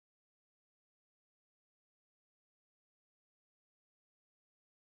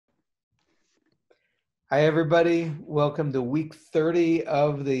Hi, everybody. Welcome to week 30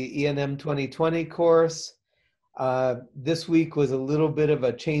 of the ENM 2020 course. This week was a little bit of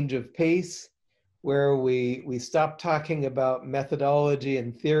a change of pace where we stopped talking about methodology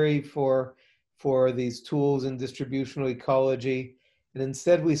and theory for these tools in distributional ecology. And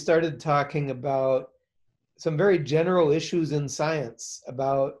instead, we started talking about some very general issues in science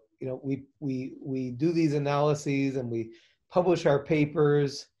about, we do these analyses and we publish our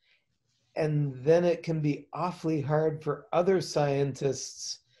papers. And then it can be awfully hard for other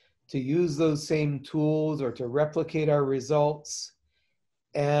scientists to use those same tools or to replicate our results.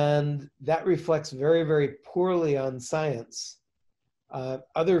 And that reflects very, very poorly on science.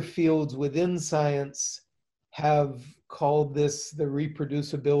 Other fields within science have called this the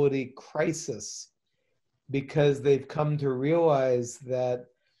reproducibility crisis because they've come to realize that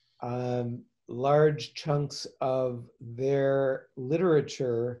large chunks of their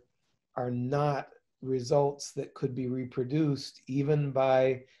literature are not results that could be reproduced even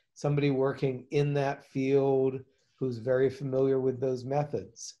by somebody working in that field who's very familiar with those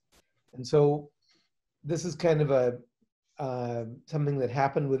methods. And so this is kind of a something that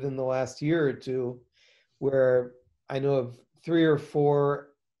happened within the last year or two, where I know of 3 or 4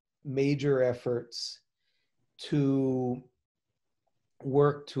 major efforts to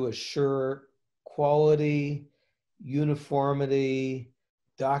work to assure quality, uniformity,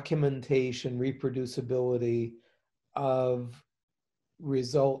 documentation, reproducibility of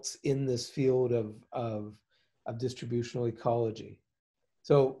results in this field of distributional ecology.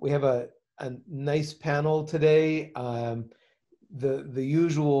 So we have a nice panel today. The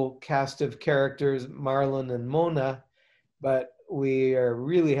usual cast of characters, Marlon and Mona, but we are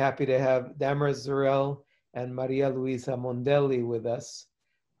really happy to have Damaris Zorel and Maria Luisa Mondelli with us.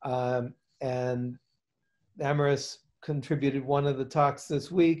 And Damaris contributed one of the talks this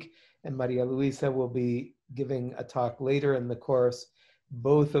week, and Maria Luisa will be giving a talk later in the course,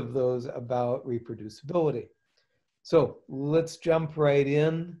 both of those about reproducibility. So let's jump right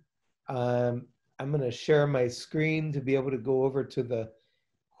in. I'm going to share my screen to be able to go over to the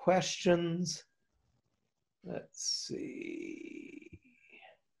questions. Let's see.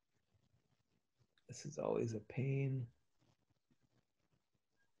 This is always a pain.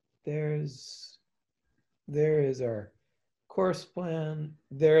 There is our course plan.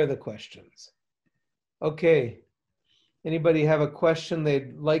 There are the questions. Okay. Anybody have a question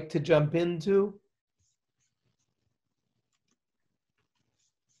they'd like to jump into?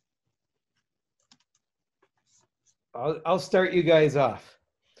 I'll start you guys off.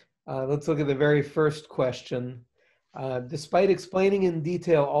 Let's look at the very first question. Despite explaining in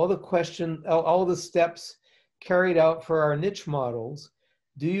detail all the steps carried out for our niche models,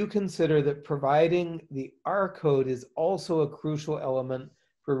 do you consider that providing the R code is also a crucial element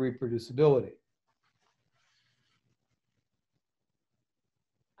for reproducibility?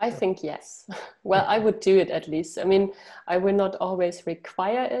 I think yes. Well, I would do it at least. I mean, I will not always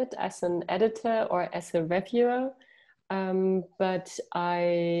require it as an editor or as a reviewer, but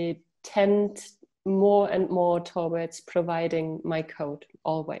I tend more and more towards providing my code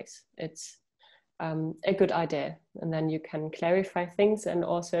always. It's a good idea, and then you can clarify things and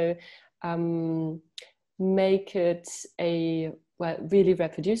also make it really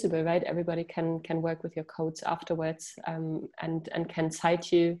reproducible, right? Everybody can work with your codes afterwards and can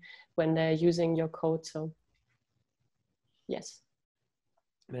cite you when they're using your code. So yes.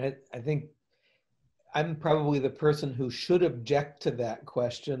 I think I'm probably the person who should object to that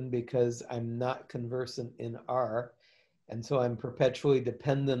question because I'm not conversant in R, and so I'm perpetually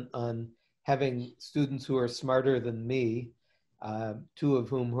dependent on having students who are smarter than me, 2 of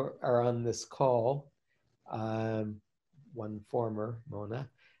whom are on this call, one former, Mona.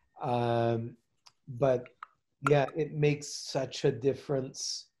 But yeah, it makes such a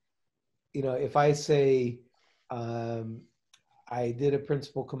difference. You know, if I say, I did a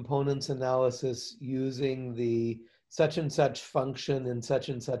principal components analysis using the such and such function in such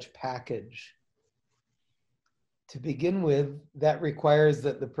and such package. To begin with, that requires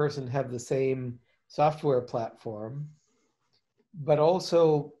that the person have the same software platform, but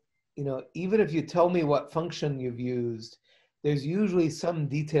also, you know, even if you tell me what function you've used, there's usually some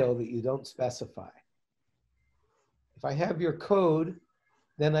detail that you don't specify. If I have your code,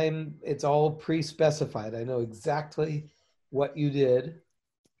 then it's all pre-specified. I know exactly what you did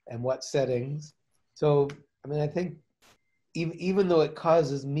and what settings. So, I mean, I think even though it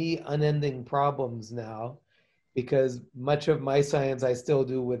causes me unending problems now, because much of my science I still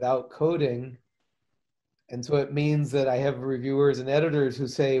do without coding, and so it means that I have reviewers and editors who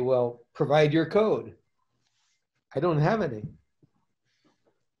say, well, provide your code. I don't have any.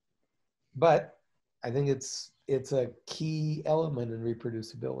 But I think it's a key element in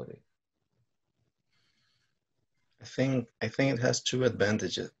reproducibility. I think it has two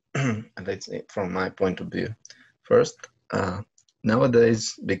advantages, and that's it from my point of view. First,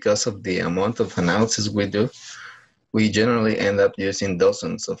 nowadays, because of the amount of analysis we do, we generally end up using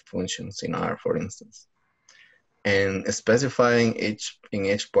dozens of functions in R, for instance. And specifying in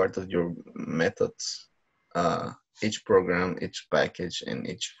each part of your methods, each program, each package, and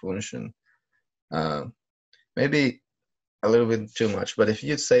each function, maybe a little bit too much. But if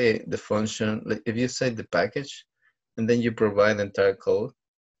you say the function, like if you say the package, and then you provide the entire code,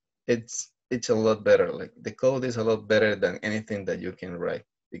 it's a lot better. Like the code is a lot better than anything that you can write,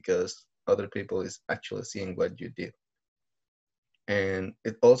 because other people is actually seeing what you did. And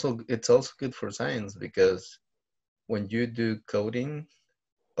it's also good for science, because when you do coding,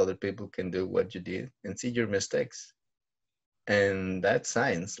 other people can do what you did and see your mistakes. And that's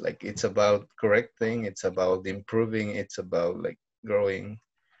science. Like, it's about correcting, it's about improving, it's about like growing,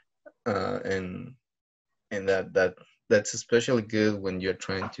 and that's especially good when you're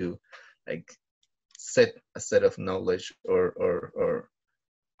trying to like set a set of knowledge or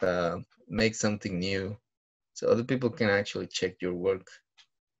make something new, so other people can actually check your work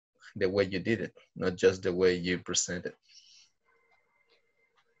the way you did it, not just the way you present it.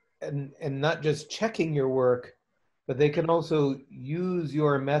 And not just checking your work, but they can also use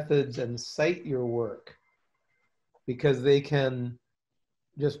your methods and cite your work, because they can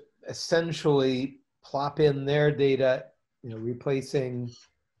just essentially plop in their data, replacing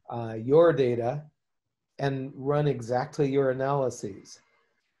your data, and run exactly your analyses.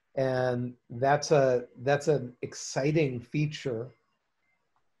 And that's an exciting feature,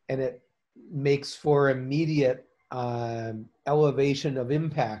 and it makes for immediate elevation of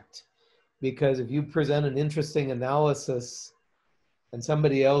impact, because if you present an interesting analysis and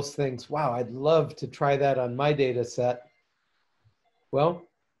somebody else thinks, wow, I'd love to try that on my data set, well,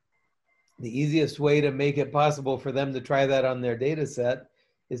 the easiest way to make it possible for them to try that on their data set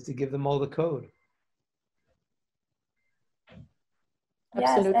is to give them all the code.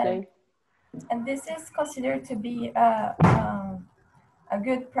 Absolutely. Yes, and this is considered to be a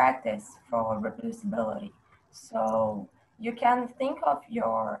good practice for reproducibility. So you can think of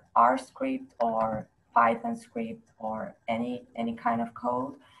your R script or Python script or any kind of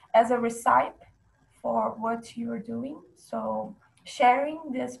code as a recipe for what you're doing. So sharing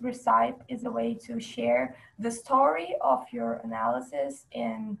this recipe is a way to share the story of your analysis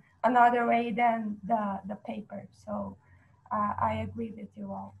in another way than the paper. So I agree with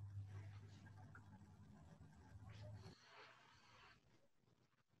you all.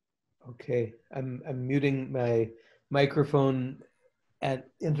 Okay, I'm muting my microphone at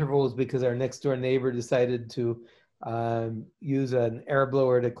intervals because our next door neighbor decided to use an air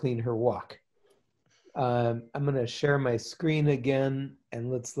blower to clean her walk. I'm going to share my screen again,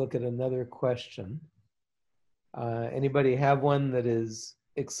 and let's look at another question. Anybody have one that is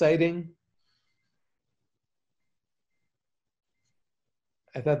exciting?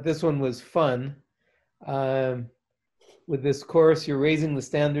 I thought this one was fun. With this course, you're raising the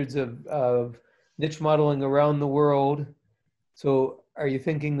standards of niche modeling around the world. So are you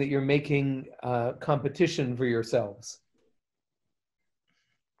thinking that you're making competition for yourselves?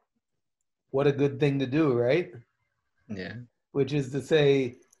 What a good thing to do, right? Yeah. Which is to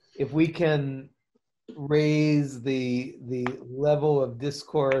say, if we can raise the level of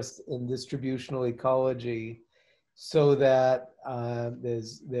discourse in distributional ecology so that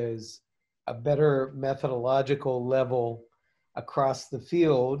there's a better methodological level across the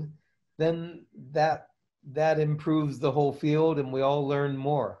field, then that improves the whole field and we all learn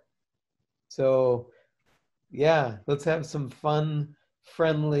more. So yeah, let's have some fun,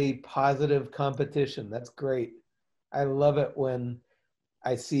 friendly, positive competition. That's great. I love it when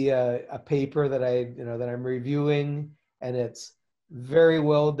I see a paper that that I'm reviewing and it's very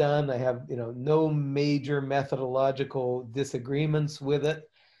well done. I have, no major methodological disagreements with it.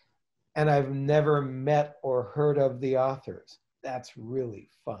 And I've never met or heard of the authors. That's really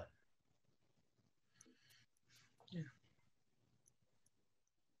fun. Yeah.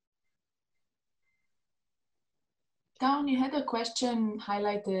 Down, you had a question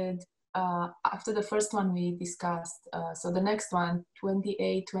highlighted after the first one we discussed. So the next one,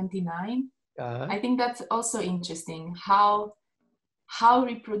 2829. I think that's also interesting. How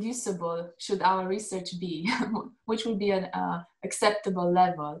reproducible should our research be? Which would be an acceptable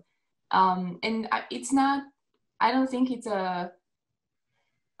level? And it's not, I don't think it's a,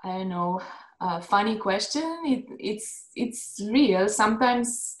 I don't know, a funny question. It's real.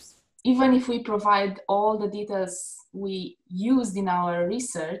 Sometimes, even if we provide all the details we used in our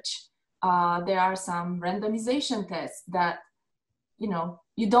research, there are some randomization tests that, you know,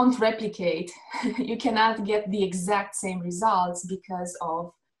 you don't replicate. You cannot get the exact same results because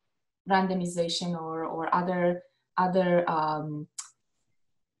of randomization or other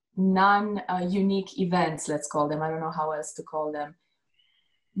non-unique events, let's call them. I don't know how else to call them.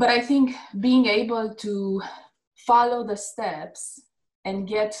 But I think being able to follow the steps and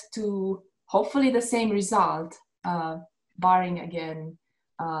get to hopefully the same result, barring again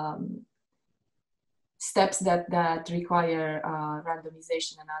steps that require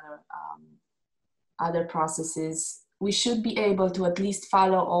randomization and other processes, we should be able to at least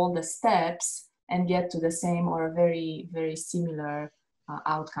follow all the steps and get to the same or a very, very similar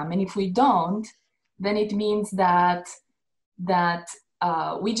outcome. And if we don't, then it means that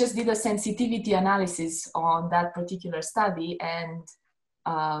we just did a sensitivity analysis on that particular study, and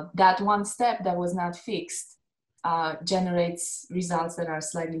that one step that was not fixed generates results that are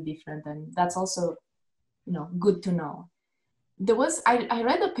slightly different. And that's also, you know, good to know. There was, I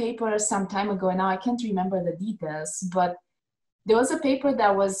read a paper some time ago, and now I can't remember the details, but there was a paper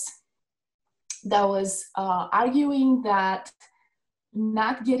that was arguing that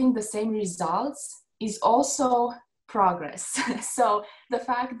not getting the same results is also progress. So the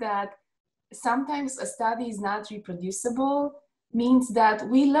fact that sometimes a study is not reproducible means that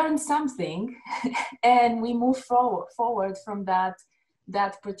we learn something and we move forward from that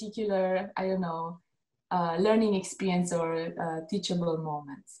particular, I don't know, learning experience or teachable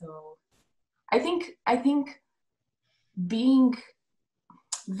moment. So I think being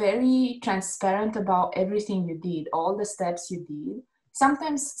very transparent about everything you did, all the steps you did.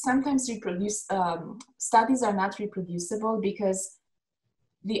 Sometimes studies are not reproducible because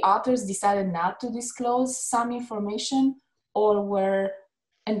the authors decided not to disclose some information, or were,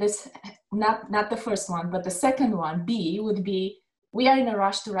 and this, not the first one, but the second one, B, would be, we are in a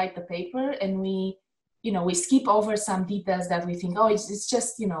rush to write the paper, and we skip over some details that we think, oh, it's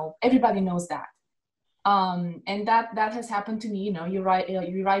just, you know, everybody knows that. And that has happened to me. You know, you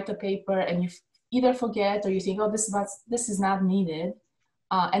write a paper and you either forget, or you think, oh, this is not needed,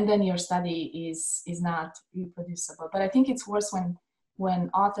 and then your study is not reproducible. But I think it's worse when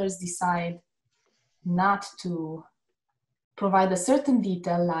authors decide not to provide a certain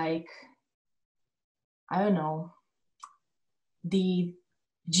detail, like, I don't know, the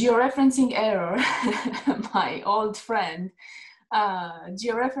georeferencing error. My old friend,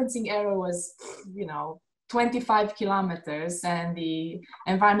 georeferencing error was, you know, 25 kilometers, and the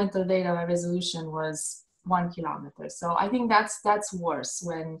environmental data resolution was 1 kilometer. So I think that's worse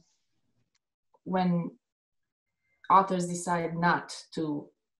when authors decide not to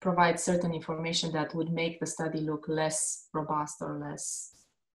provide certain information that would make the study look less robust or less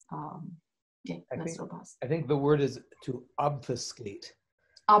robust. I think the word is to obfuscate.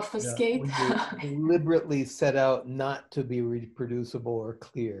 Obfuscate. When you deliberately set out not to be reproducible or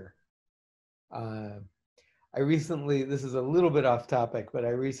clear. I recently, this is a little bit off topic, but I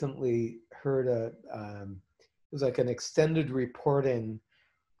recently heard it was like an extended reporting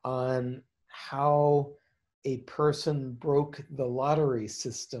on how a person broke the lottery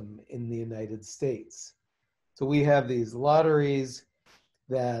system in the United States. So we have these lotteries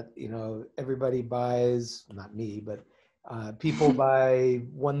that, you know, everybody buys, not me, but people buy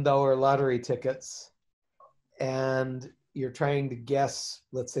 $1 lottery tickets, and you're trying to guess,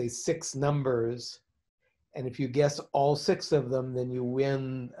 let's say, 6 numbers. And if you guess all 6 of them, then you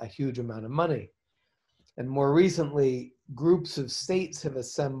win a huge amount of money. And more recently, groups of states have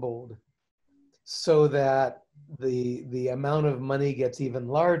assembled so that the amount of money gets even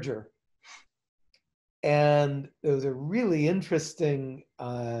larger. And there was a really interesting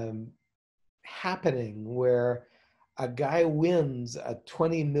happening where a guy wins a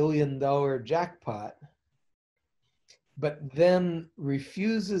 $20 million jackpot, but then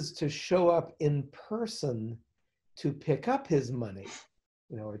refuses to show up in person to pick up his money,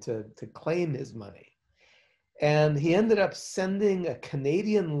 you know, or to claim his money. And he ended up sending a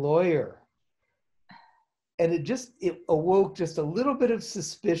Canadian lawyer. And it awoke just a little bit of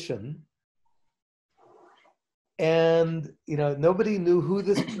suspicion. And, you know, nobody knew who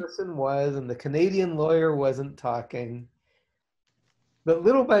this person was, and the Canadian lawyer wasn't talking. But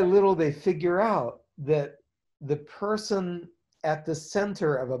little by little, they figure out that the person at the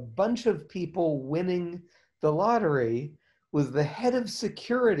center of a bunch of people winning the lottery was the head of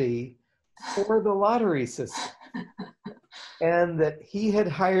security for the lottery system. And that he had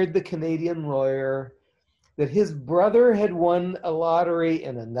hired the Canadian lawyer, that his brother had won a lottery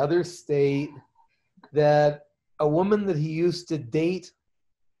in another state, that a woman that he used to date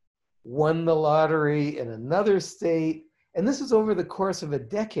won the lottery in another state. And this is over the course of a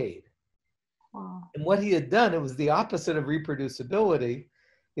decade. Wow. And what he had done, it was the opposite of reproducibility.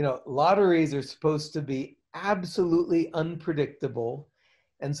 You know, lotteries are supposed to be absolutely unpredictable.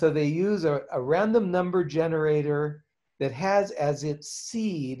 And so they use a random number generator that has as its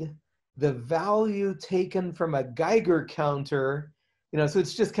seed the value taken from a Geiger counter. You know, so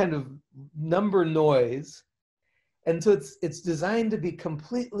it's just kind of number noise. And so it's designed to be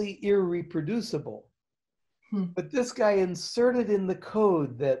completely irreproducible. But this guy inserted in the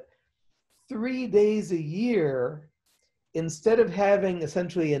code that 3 days a year, instead of having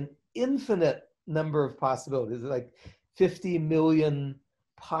essentially an infinite number of possibilities, like 50 million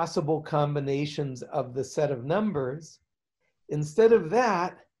possible combinations of the set of numbers, instead of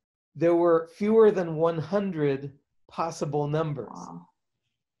that, there were fewer than 100 possible numbers. Wow.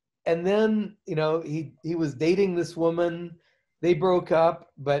 And then, you know, he was dating this woman. They broke up,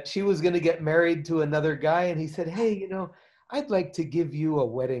 but she was going to get married to another guy. And he said, hey, you know, I'd like to give you a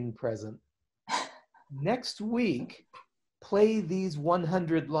wedding present. Next week, play these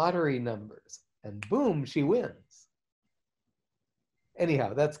 100 lottery numbers. And boom, she wins.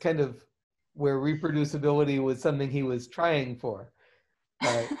 Anyhow, that's kind of where reproducibility was something he was trying for.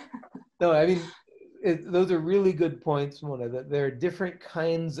 No, I mean, those are really good points, Mona, that there are different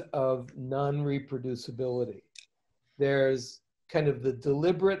kinds of non-reproducibility. There's kind of the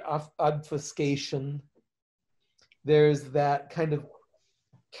deliberate obfuscation. There's that kind of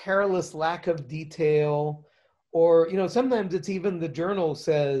careless lack of detail, or, you know, sometimes it's even the journal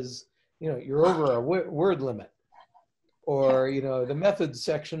says, you know, you're over a word limit, or, you know, the methods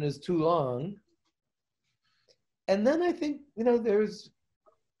section is too long. And then I think, you know, there's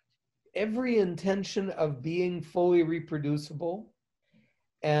every intention of being fully reproducible,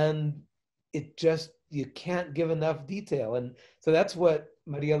 and it just, you can't give enough detail. And so that's what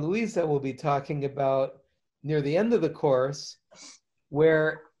Maria Luisa will be talking about near the end of the course,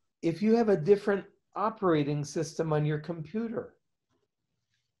 where if you have a different operating system on your computer,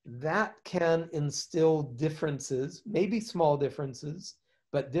 that can instill differences, maybe small differences,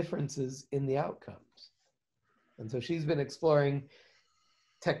 but differences in the outcomes. And so she's been exploring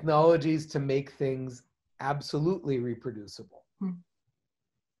technologies to make things absolutely reproducible. And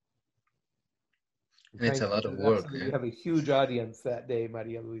it's a lot of work. So you have a huge audience that day,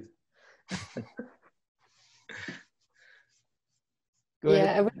 Maria Luisa. Go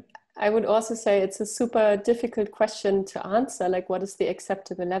ahead. I would also say it's a super difficult question to answer, like what is the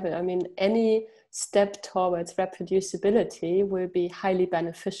acceptable level? I mean, any step towards reproducibility will be highly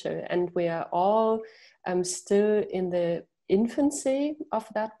beneficial, and we are all still in the infancy of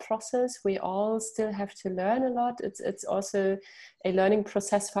that process. We all still have to learn a lot. It's also a learning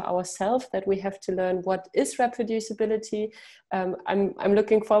process for ourselves, that we have to learn what is reproducibility. I'm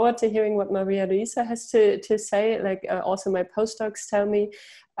looking forward to hearing what Maria Luisa has to say. Like also my postdocs tell me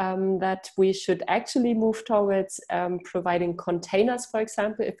that we should actually move towards providing containers, for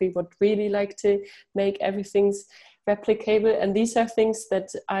example, if we would really like to make everything's replicable. And these are things that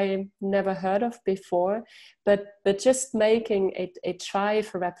I never heard of before, but just making a try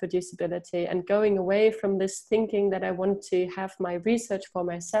for reproducibility and going away from this thinking that I want to have my research for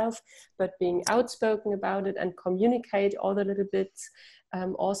myself, but being outspoken about it and communicate all the little bits,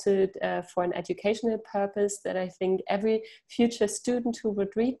 also for an educational purpose, that I think every future student who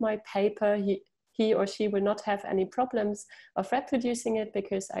would read my paper, he or she will not have any problems of reproducing it,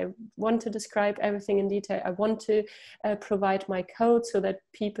 because I want to describe everything in detail. I want to provide my code so that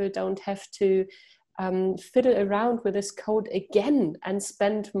people don't have to fiddle around with this code again and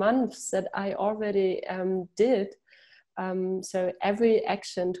spend months that I already did. So every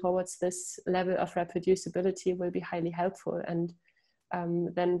action towards this level of reproducibility will be highly helpful, and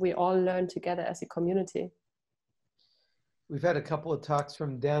then we all learn together as a community. We've had a couple of talks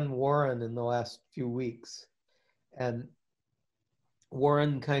from Dan Warren in the last few weeks. And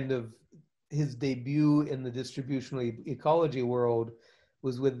Warren kind of, his debut in the distributional ecology world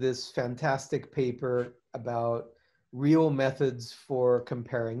was with this fantastic paper about real methods for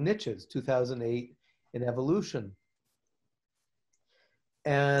comparing niches, 2008 in evolution.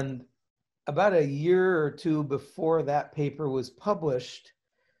 And about a year or two before that paper was published,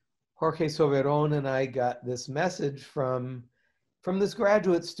 Jorge Soberon and I got this message from this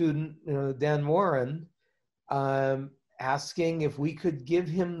graduate student, you know, Dan Warren, asking if we could give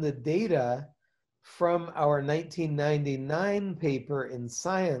him the data from our 1999 paper in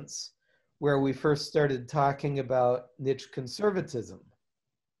Science, where we first started talking about niche conservatism.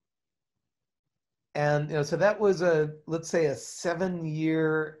 And, you know, so that was let's say 7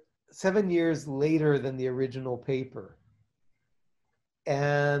 years later than the original paper.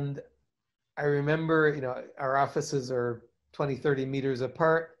 And I remember, you know, our offices are 20, 30 meters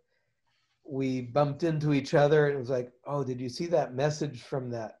apart. we bumped into each other and it was like, oh, did you see that message from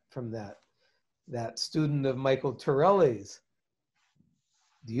that student of Michael Torelli's?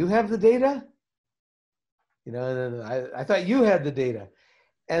 Do you have the data? You know, and I thought you had the data.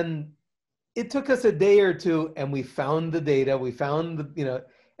 And it took us a day or two and we found the data, we found the, you know,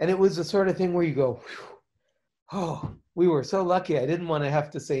 and it was the sort of thing where you go, oh, we were so lucky. I didn't want to have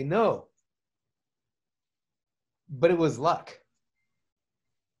to say no. But it was luck.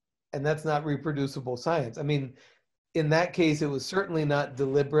 And that's not reproducible science. I mean, in that case, it was certainly not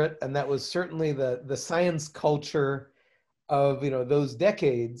deliberate. And that was certainly the science culture of, you know, those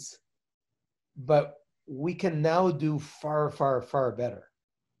decades. But we can now do far, far, far better.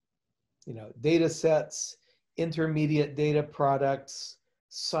 You know, data sets, intermediate data products,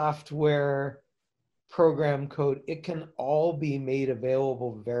 software, program code, it can all be made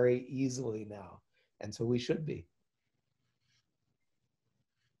available very easily now. And so we should be.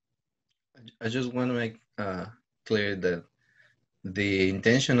 I just want to make clear that the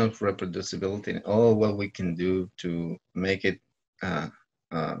intention of reproducibility and all what we can do to make it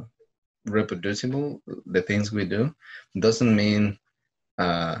reproducible, the things we do, doesn't mean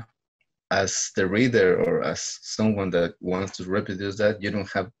as the reader or as someone that wants to reproduce that,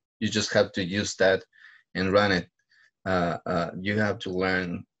 you just have to use that and run it. You have to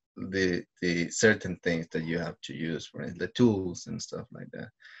learn the certain things that you have to use, right? The tools and stuff like that.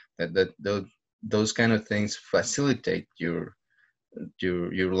 Those kind of things facilitate your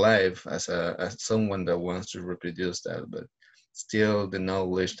life as someone that wants to reproduce that, but still the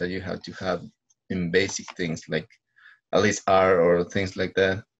knowledge that you have to have in basic things like at least R or things like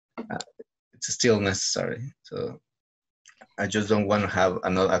that, it's still necessary. So I just don't want to have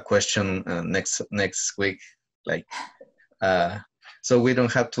another question next week, like so we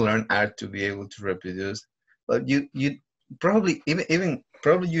don't have to learn art to be able to reproduce. But you probably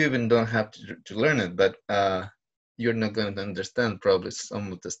probably you even don't have to learn it, but you're not going to understand probably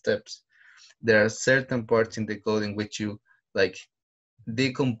some of the steps. There are certain parts in the code in which you like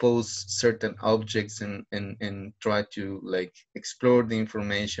decompose certain objects and try to like explore the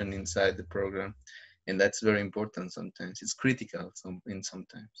information inside the program, and that's very important. Sometimes it's critical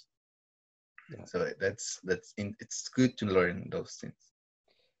sometimes. Yeah. So it's good to learn those things.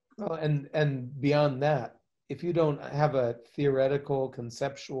 Well, and beyond that, if you don't have a theoretical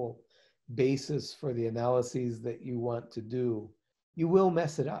conceptual basis for the analyses that you want to do, you will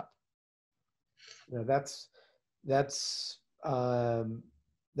mess it up. You know, that's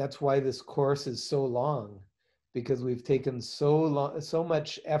why this course is so long, because we've taken so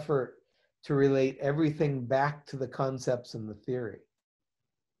much effort to relate everything back to the concepts and the theory.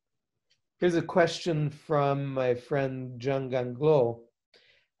 Here's a question from my friend Zhang Ganglo.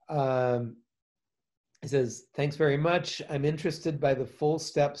 He says, thanks very much. I'm interested by the full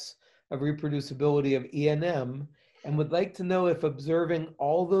steps of reproducibility of ENM and would like to know if observing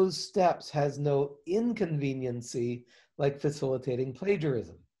all those steps has no inconveniency like facilitating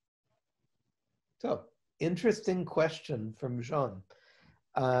plagiarism. So, interesting question from Jean.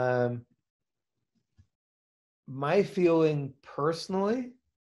 My feeling personally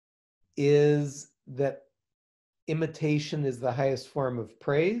is that imitation is the highest form of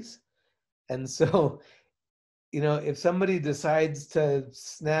praise. And so, you know, if somebody decides to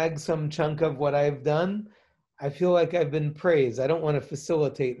snag some chunk of what I've done, I feel like I've been praised. I don't want to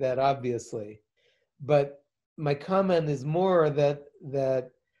facilitate that, obviously. But my comment is more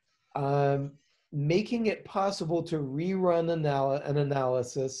that making it possible to rerun an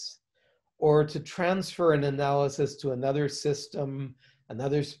analysis or to transfer an analysis to another system,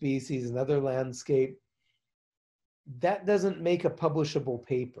 another species, another landscape, that doesn't make a publishable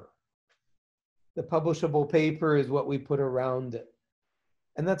paper. The publishable paper is what we put around it.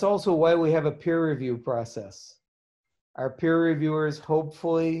 And that's also why we have a peer review process. Our peer reviewers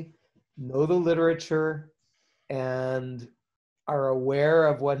hopefully know the literature and are aware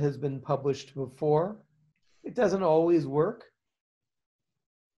of what has been published before. It doesn't always work,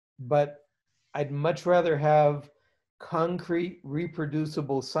 but I'd much rather have concrete,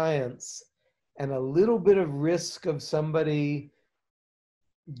 reproducible science and a little bit of risk of somebody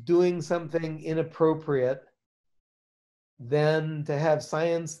doing something inappropriate than to have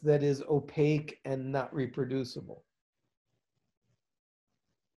science that is opaque and not reproducible.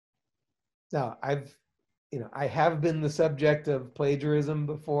 Now, I have been the subject of plagiarism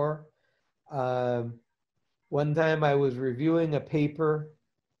before. One time I was reviewing a paper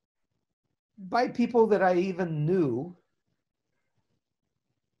by people that I even knew,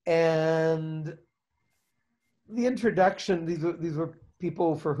 and the introduction, these were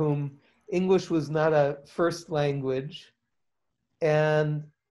people for whom English was not a first language, and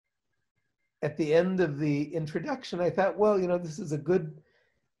at the end of the introduction, I thought, well, this is a good,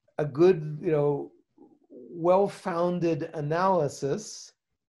 well-founded analysis.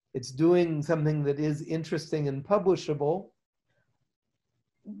 It's doing something that is interesting and publishable,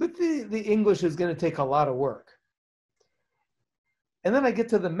 but the English is going to take a lot of work. And then I get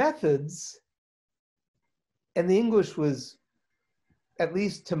to the methods, and the English was, at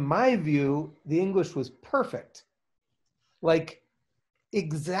least to my view, the English was perfect. Like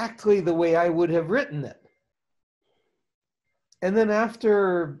exactly the way I would have written it. And then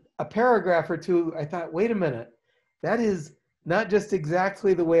after a paragraph or two, I thought, wait a minute, that is not just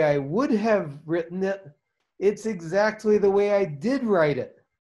exactly the way I would have written it, it's exactly the way I did write it.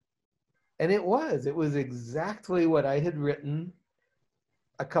 And it was exactly what I had written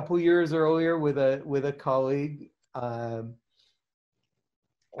a couple years earlier with a colleague. And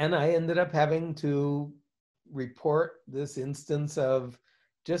I ended up having to report this instance of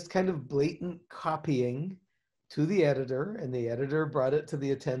just kind of blatant copying to the editor, and the editor brought it to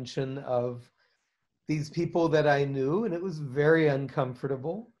the attention of these people that I knew, and it was very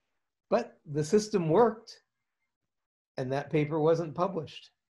uncomfortable, but the system worked, and that paper wasn't published.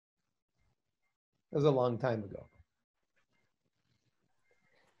 It was a long time ago.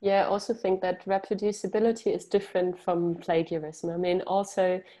 Yeah, I also think that reproducibility is different from plagiarism. I mean,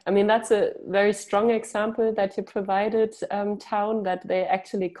 that's a very strong example that you provided, Town, that they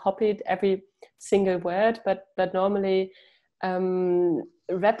actually copied every single word, but normally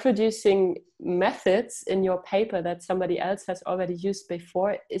reproducing methods in your paper that somebody else has already used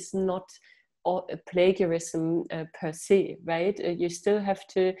before is not plagiarism per se, right? You still have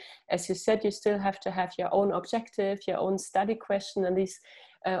to, as you said, you still have to have your own objective, your own study question, and these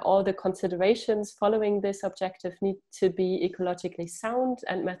all the considerations following this objective need to be ecologically sound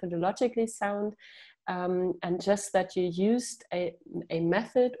and methodologically sound. And just that you used a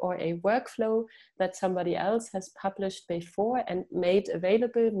method or a workflow that somebody else has published before and made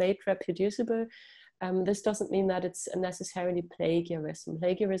available, made reproducible, this doesn't mean that it's necessarily plagiarism.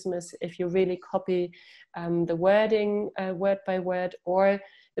 Plagiarism is if you really copy the wording word by word or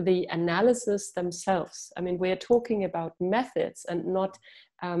the analysis themselves. I mean, we're talking about methods and not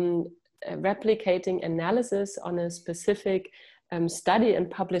replicating analysis on a specific study and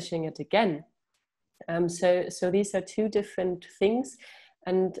publishing it again. So these are two different things,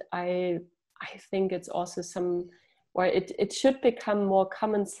 and I think it's also it should become more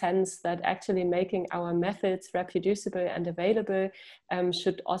common sense that actually making our methods reproducible and available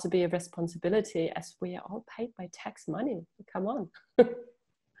should also be a responsibility, as we are all paid by tax money. Come on.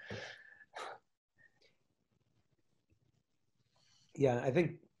 Yeah, I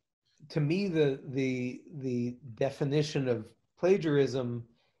think to me the definition of plagiarism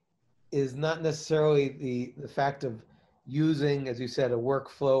is not necessarily the fact of using, as you said, a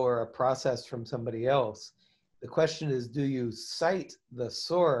workflow or a process from somebody else. The question is, do you cite the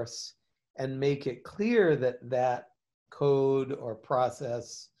source and make it clear that that code or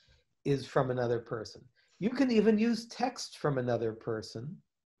process is from another person? You can even use text from another person,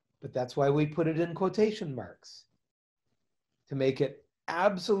 but that's why we put it in quotation marks, to make it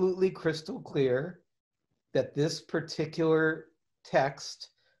absolutely crystal clear that this particular text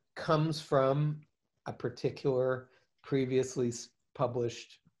comes from a particular previously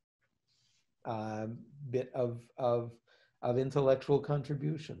published bit of intellectual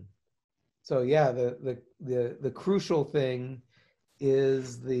contribution. So yeah, the crucial thing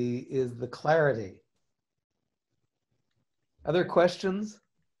is the clarity. Other questions?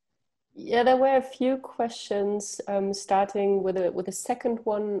 Yeah, there were a few questions, starting with a second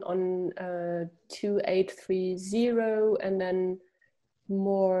one on 2830, and then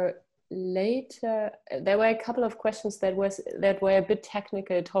more later there were a couple of questions that were a bit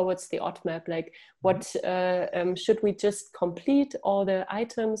technical towards the OTMAP, like what should we just complete all the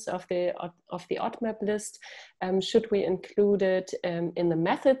items of the OTMAP list? Should we include it in the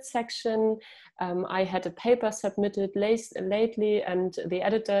method section? I had a paper submitted lately, and the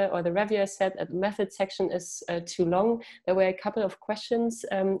editor or the reviewer said that the method section is too long. There were a couple of questions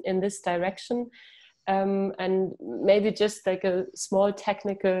in this direction, and maybe just like a small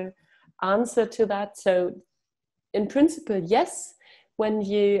technical answer to that. So in principle, yes, when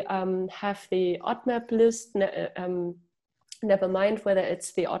you have the OTMAP list, never mind whether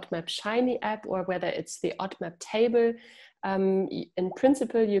it's the OTMAP Shiny app or whether it's the OTMAP table, in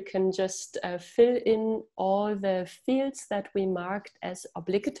principle, you can just fill in all the fields that we marked as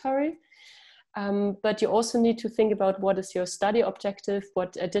obligatory. But you also need to think about what is your study objective,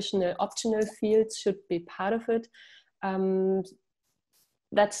 what additional optional fields should be part of it.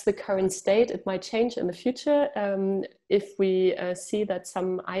 that's the current state. It might change in the future if we see that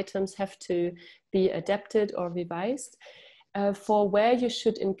some items have to be adapted or revised. For where you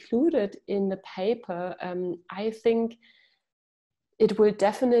should include it in the paper, I think it will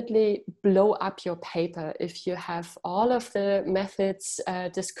definitely blow up your paper if you have all of the methods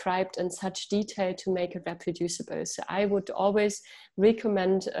described in such detail to make it reproducible. So I would always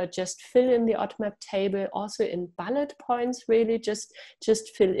recommend just fill in the ODMAP table, also in bullet points, really just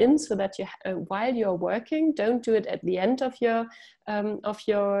fill in so that you, while you're working, don't do it at the end of your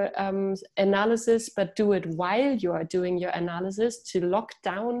analysis, but do it while you are doing your analysis to lock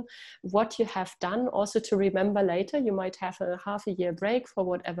down what you have done, also to remember later. You might have a half a year break for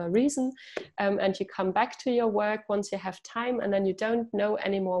whatever reason, and you come back to your work once you have time, and then you don't know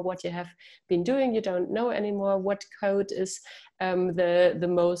anymore what you have been doing. You don't know anymore what code is the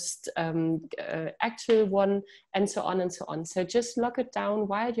most actual one, and so on and so on. So just lock it down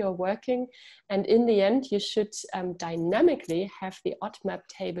while you're working, and in the end you should dynamically have the ODMAP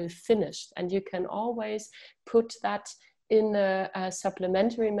table finished, and you can always put that in a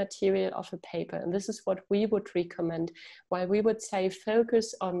supplementary material of a paper. And this is what we would recommend, while we would say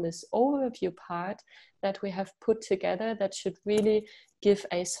focus on this overview part that we have put together that should really give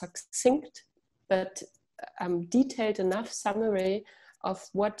a succinct but detailed enough summary of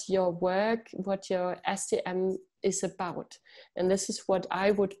what your work, what your STM is about. And this is what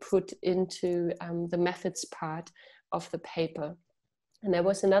I would put into the methods part of the paper. And there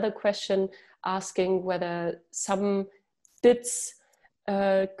was another question asking whether some bits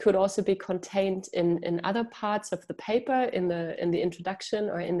could also be contained in other parts of the paper, in the introduction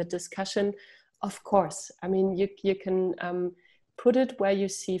or in the discussion. Of course, I mean, you can put it where you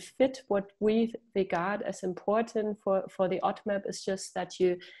see fit. What we regard as important for the ODMAP is just that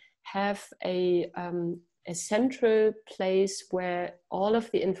you have a central place where all of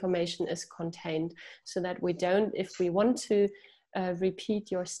the information is contained, so that we don't, if we want to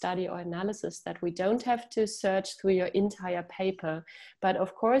repeat your study or analysis, that we don't have to search through your entire paper. But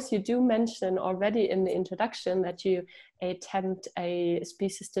of course, you do mention already in the introduction that you attempt a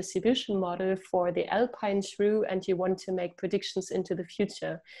species distribution model for the alpine shrew, and you want to make predictions into the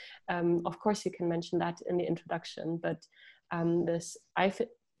future. Of course, you can mention that in the introduction, but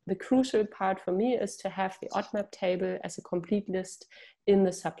the crucial part for me is to have the ODMAP table as a complete list in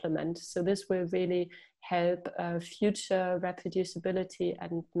the supplement. So this will really help future reproducibility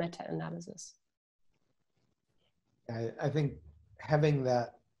and meta-analysis. I think having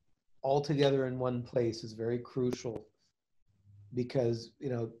that all together in one place is very crucial, because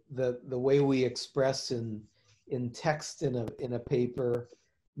the way we express in text in a paper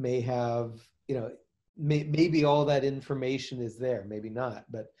may have, maybe all that information is there, maybe not,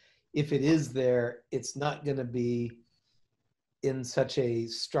 but if it is there, it's not going to be in such a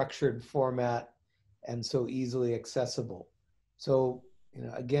structured format and so easily accessible. So,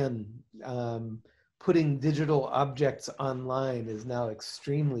 again, putting digital objects online is now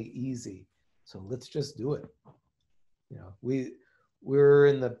extremely easy. So let's just do it. We're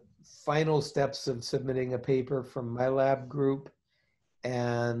in the final steps of submitting a paper from my lab group,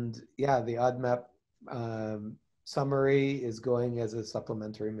 and yeah, the ODMAP summary is going as a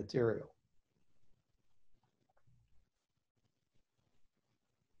supplementary material.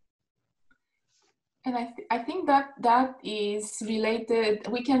 And I think that is related,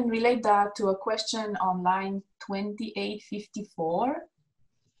 we can relate that to a question on line 2854.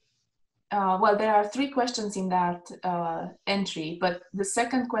 Well, there are 3 questions in that entry, but the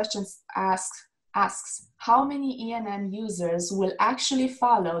second question asks how many ENM users will actually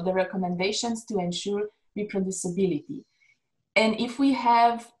follow the recommendations to ensure reproducibility. And if we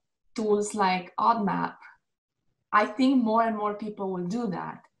have tools like ODMAP, I think more and more people will do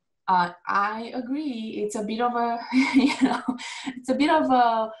that. I agree. It's a bit of a, it's a bit of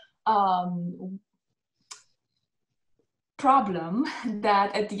a problem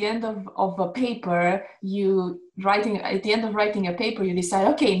that at the end of a paper, at the end of writing a paper, you decide,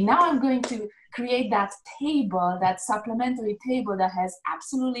 okay, now I'm going to create that table, that supplementary table that has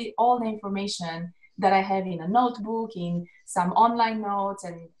absolutely all the information that I have in a notebook, in some online notes,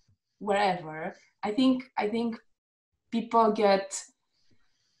 and wherever. I think people get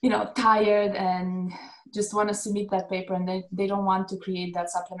tired and just want to submit that paper, and they don't want to create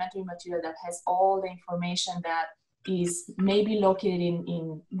that supplementary material that has all the information that is maybe located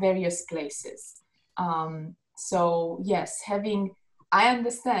in various places. So yes, I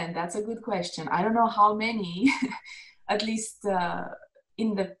understand, that's a good question. I don't know how many, at least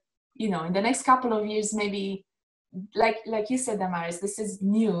in the next couple of years, maybe, like you said, Damaris, this is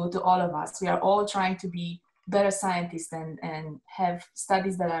new to all of us. We are all trying to be better scientists and have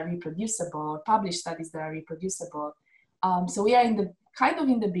studies that are reproducible, published studies that are reproducible. So we are in the kind of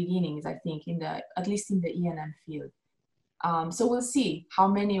in the beginnings, I think, in the at least in the ENM field. So we'll see how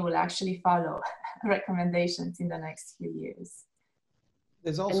many will actually follow recommendations in the next few years.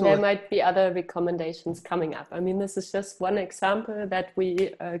 There's also and there might be other recommendations coming up. I mean, this is just one example that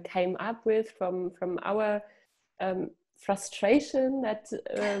we came up with from our frustration that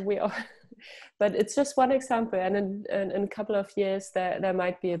we are, but it's just one example. And in a couple of years, there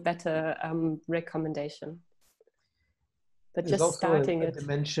might be a better recommendation. But there's just also starting a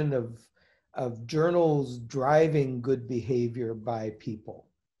dimension of journals driving good behavior by people.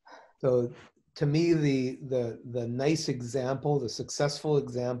 So to me, the nice example, the successful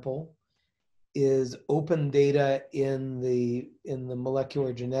example, is open data in the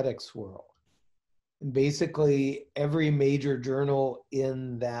molecular genetics world. And basically, every major journal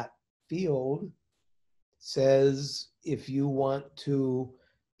in that field says if you want to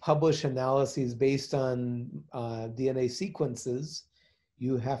publish analyses based on DNA sequences,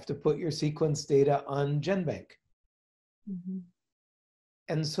 you have to put your sequence data on GenBank. Mm-hmm.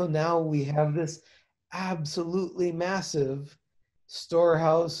 And so now we have this absolutely massive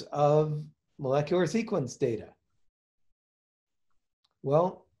storehouse of molecular sequence data.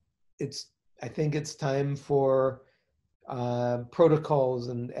 Well, I think it's time for protocols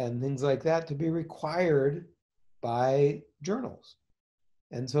and things like that to be required by journals.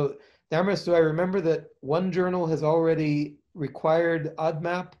 And so, Damaris, do I remember that one journal has already required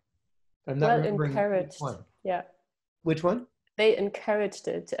ODMAP? I'm not remembering encouraged. which one. Yeah. Which one? They encouraged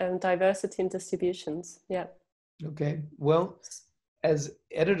it, diversity and distributions. Yeah. Okay. Well, as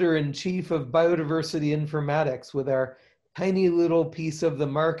editor-in-chief of Biodiversity Informatics, with our tiny little piece of the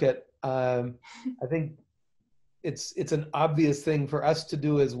market, I think it's an obvious thing for us to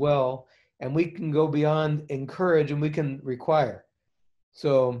do as well. And we can go beyond encourage and we can require.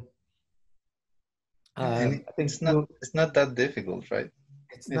 So I think it's not that difficult, right?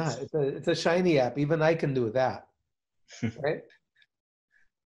 It's not. It's a shiny app. Even I can do that, right?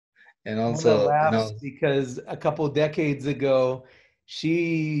 And also, laughs because a couple decades ago,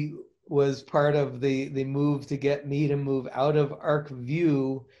 she was part of the move to get me to move out of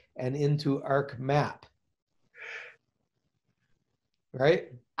ArcView and into ArcMap,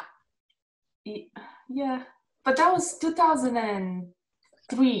 right? Yeah, but that was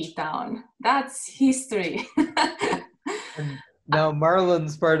 2003 down. That's history. And now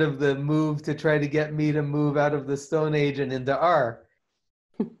Marlon's part of the move to try to get me to move out of the Stone Age and into R.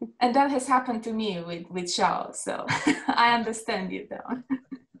 And that has happened to me with Shao, so I understand you, Down.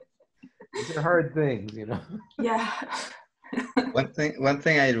 These are hard things, you know. Yeah. One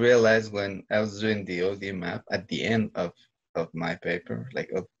thing I realized when I was doing the OD map at the end of my paper, like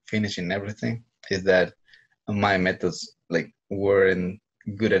of finishing everything, is that my methods weren't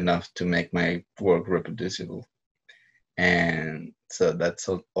good enough to make my work reproducible. And so that's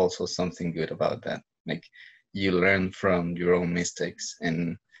also something good about that. Like, you learn from your own mistakes,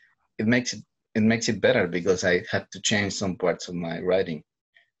 and it makes it better, because I had to change some parts of my writing,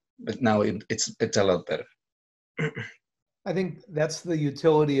 but now it's a lot better. I think that's the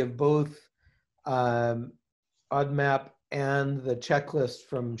utility of both ODMAP and the checklist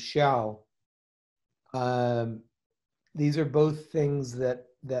from Xiao. These are both things that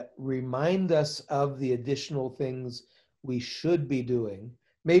remind us of the additional things we should be doing.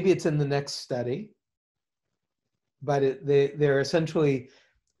 Maybe it's in the next study, but they're essentially,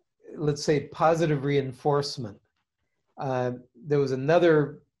 let's say, positive reinforcement. There was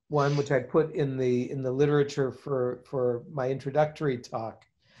another one which I put in the literature for my introductory talk,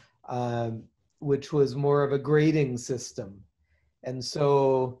 which was more of a grading system. And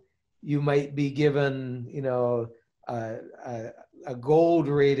so you might be given, you know, a gold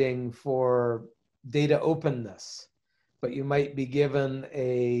rating for data openness, but you might be given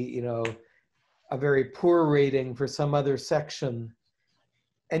a very poor rating for some other section.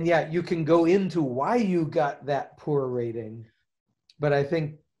 And yet you can go into why you got that poor rating. But I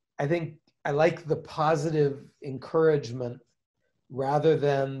think I like the positive encouragement rather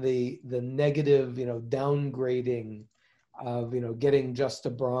than the negative, downgrading of, getting just a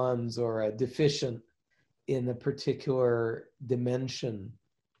bronze or a deficient in a particular dimension.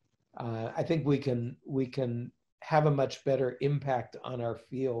 I think we can have a much better impact on our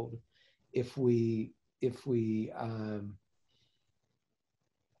field if we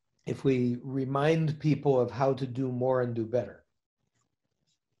remind people of how to do more and do better.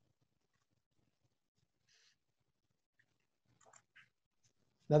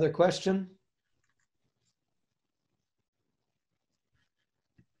 Another question?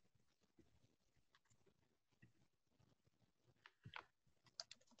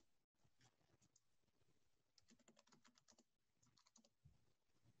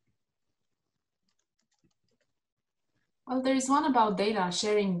 Well, there is one about data,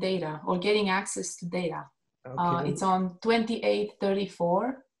 sharing data or getting access to data. Okay. It's on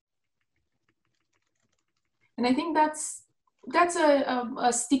 2834. And I think that's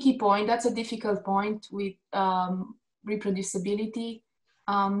a sticky point. That's a difficult point with reproducibility.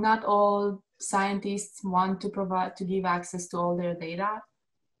 Not all scientists want to give access to all their data.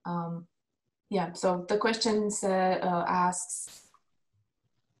 Yeah, so the question asks,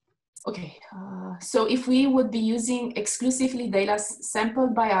 okay, so if we would be using exclusively data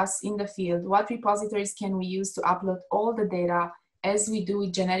sampled by us in the field, what repositories can we use to upload all the data as we do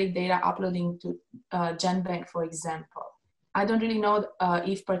with genetic data uploading to GenBank, for example? I don't really know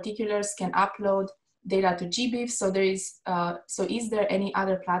if particulars can upload data to GBIF, so is there any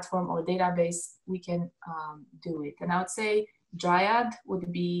other platform or database we can do it? And I would say Dryad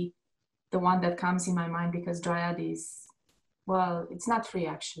would be the one that comes in my mind, because Dryad is, well, it's not free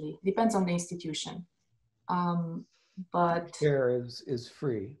actually. Depends on the institution. But Figshare is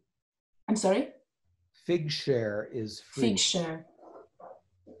free. I'm sorry? Figshare is free. Figshare.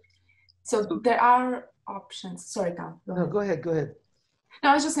 So there are options. Sorry, Tom. No, go ahead. Go ahead.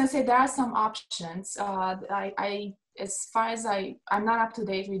 No, I was just gonna say there are some options. As far as I'm not up to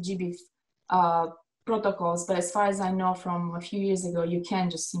date with GBIF protocols, but as far as I know from a few years ago, you can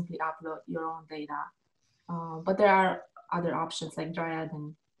just simply upload your own data. But there are other options like Dryad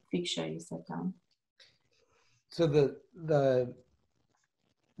and Figshare, you said, Tom. So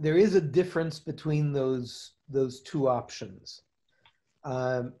there is a difference between those two options.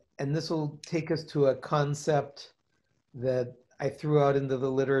 And this will take us to a concept that I threw out into the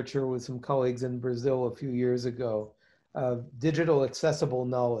literature with some colleagues in Brazil a few years ago, of digital accessible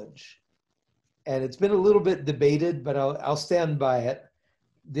knowledge. And it's been a little bit debated, but I'll stand by it.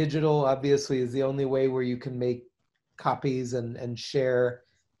 Digital obviously is the only way where you can make copies and share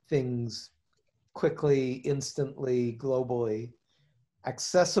things quickly, instantly, globally.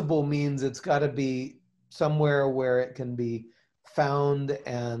 Accessible means it's got to be somewhere where it can be found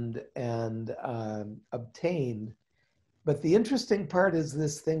and obtained. But the interesting part is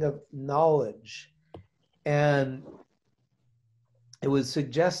this thing of knowledge. And it was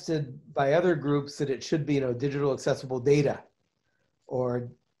suggested by other groups that it should be, digital accessible data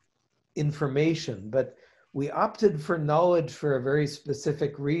or information. But we opted for knowledge for a very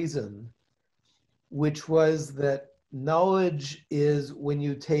specific reason, which was that knowledge is when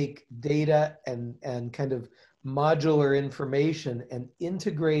you take data and kind of modular information and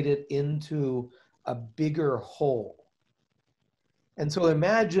integrate it into a bigger whole. And so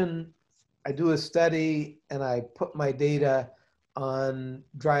imagine I do a study and I put my data on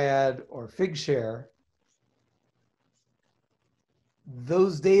Dryad or Figshare.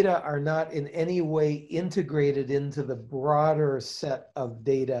 Those data are not in any way integrated into the broader set of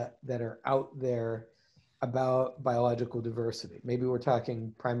data that are out there about biological diversity. Maybe we're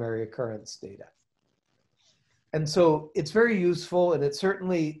talking primary occurrence data. And so it's very useful, and it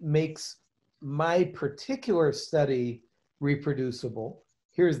certainly makes my particular study reproducible.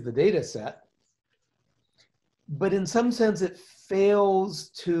 Here's the data set. But in some sense, it fails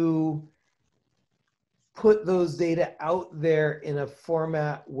to put those data out there in a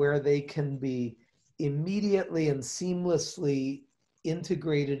format where they can be immediately and seamlessly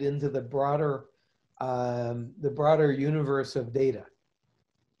integrated into the broader universe of data.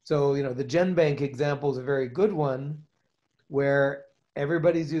 So, the GenBank example is a very good one, where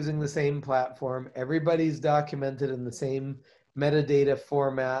everybody's using the same platform, everybody's documented in the same metadata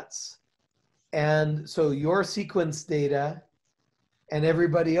formats. And so your sequence data and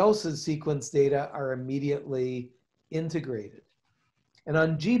everybody else's sequence data are immediately integrated. And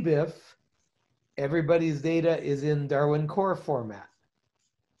on GBIF, everybody's data is in Darwin Core format.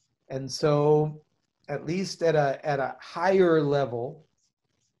 And so at least at a higher level,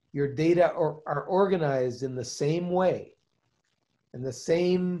 your data are organized in the same way, and the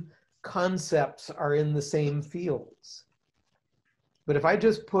same concepts are in the same fields. But if I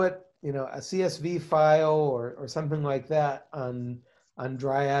just put a CSV file or something like that on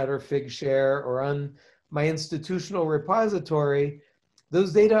Dryad or Figshare or on my institutional repository,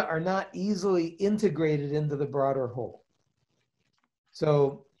 those data are not easily integrated into the broader whole.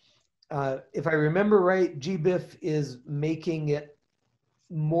 So if I remember right, GBIF is making it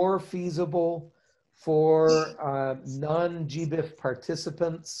more feasible for non-GBIF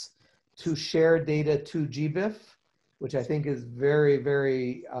participants to share data to GBIF, which I think is very,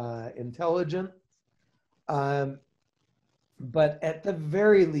 very intelligent. But at the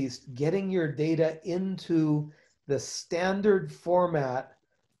very least, getting your data into the standard format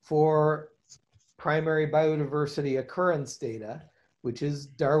for primary biodiversity occurrence data, which is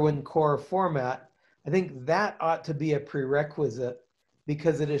Darwin Core format, I think that ought to be a prerequisite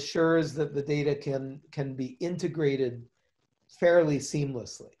because it assures that the data can be integrated fairly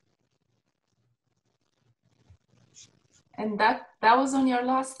seamlessly. And that was on your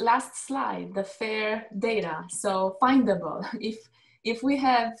last slide, the FAIR data. So findable. If we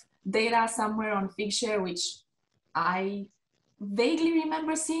have data somewhere on Figshare, which I vaguely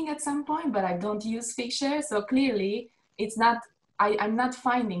remember seeing at some point, but I don't use Figshare, so clearly it's not. I'm not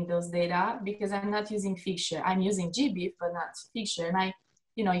finding those data because I'm not using Figshare. I'm using GBIF, but not Figshare. And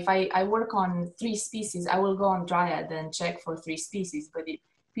if I work on 3 species, I will go on Dryad and check for 3 species. But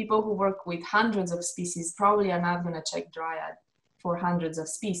people who work with hundreds of species probably are not going to check Dryad for hundreds of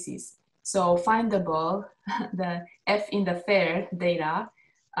species. So findable, the F in the FAIR data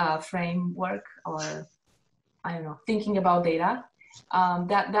framework, or I don't know, thinking about data,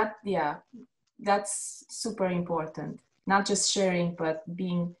 that's super important. Not just sharing, but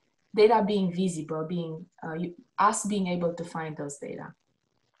data being visible, us being able to find those data.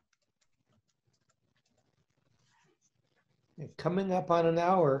 Coming up on an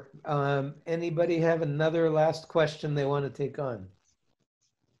hour. Anybody have another last question they want to take on?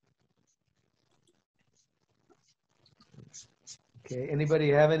 Okay,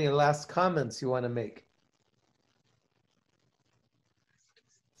 anybody have any last comments you want to make?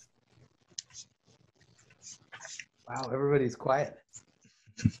 Wow, everybody's quiet.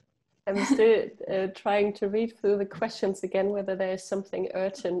 I'm still trying to read through the questions again, whether there is something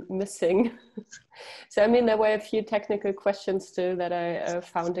urgent missing. So, I mean, there were a few technical questions still that I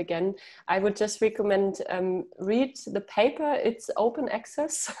found again. I would just recommend read the paper. It's open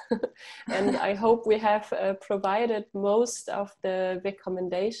access. And I hope we have provided most of the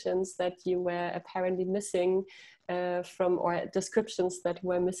recommendations that you were apparently missing from, or descriptions that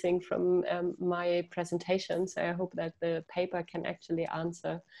were missing from my presentation. So I hope that the paper can actually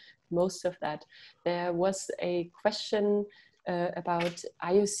answer most of that. There was a question about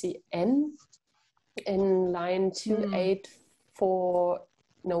IUCN in line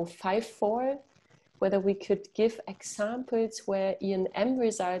 28454, whether we could give examples where ENM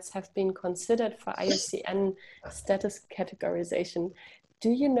results have been considered for IUCN status categorization. Do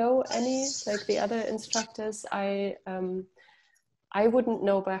you know any, like the other instructors? I wouldn't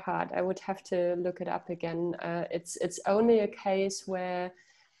know by heart. I would have to look it up again. It's only a case where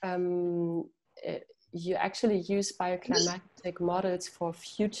you actually use bioclimatic models for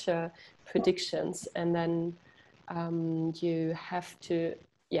future predictions, and then you have to,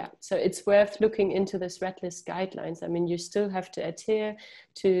 so it's worth looking into this red list guidelines. I mean, you still have to adhere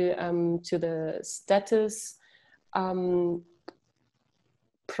to the status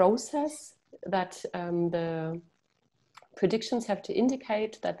process that the predictions have to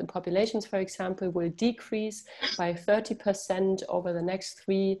indicate that the populations, for example, will decrease by 30% over the next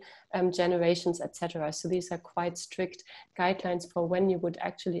 3 generations, etc. So these are quite strict guidelines for when you would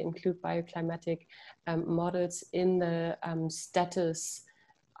actually include bioclimatic models in the status,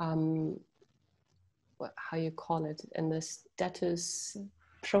 how you call it, in the status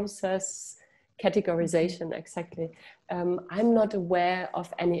process categorization, exactly. I'm not aware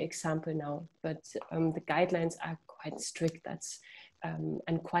of any example now, but the guidelines are quite strict. That's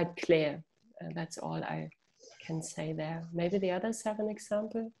and quite clear. That's all I can say there. Maybe the others have an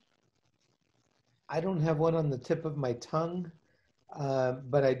example. I don't have one on the tip of my tongue,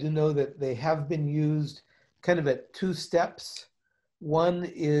 but I do know that they have been used kind of at 2 steps. One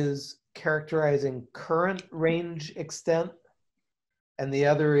is characterizing current range extent, and the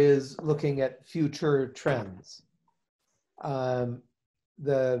other is looking at future trends.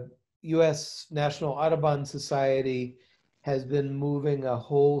 The US National Audubon Society has been moving a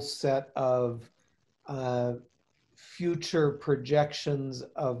whole set of future projections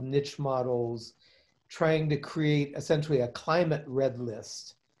of niche models, trying to create essentially a climate red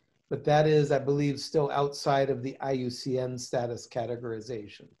list. But that is, I believe, still outside of the IUCN status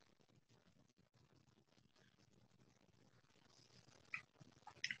categorization.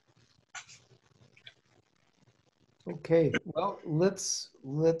 Okay, well, let's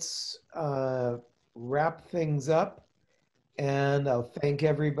wrap things up, and I'll thank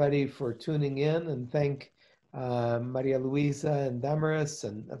everybody for tuning in, and thank Maria Luisa and Damaris,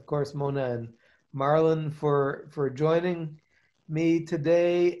 and of course Mona and Marlon for joining me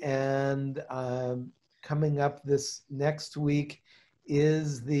today. And coming up this next week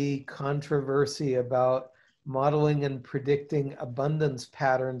is the controversy about modeling and predicting abundance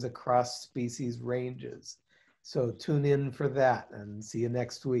patterns across species ranges. So tune in for that, and see you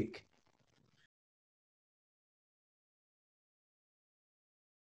next week.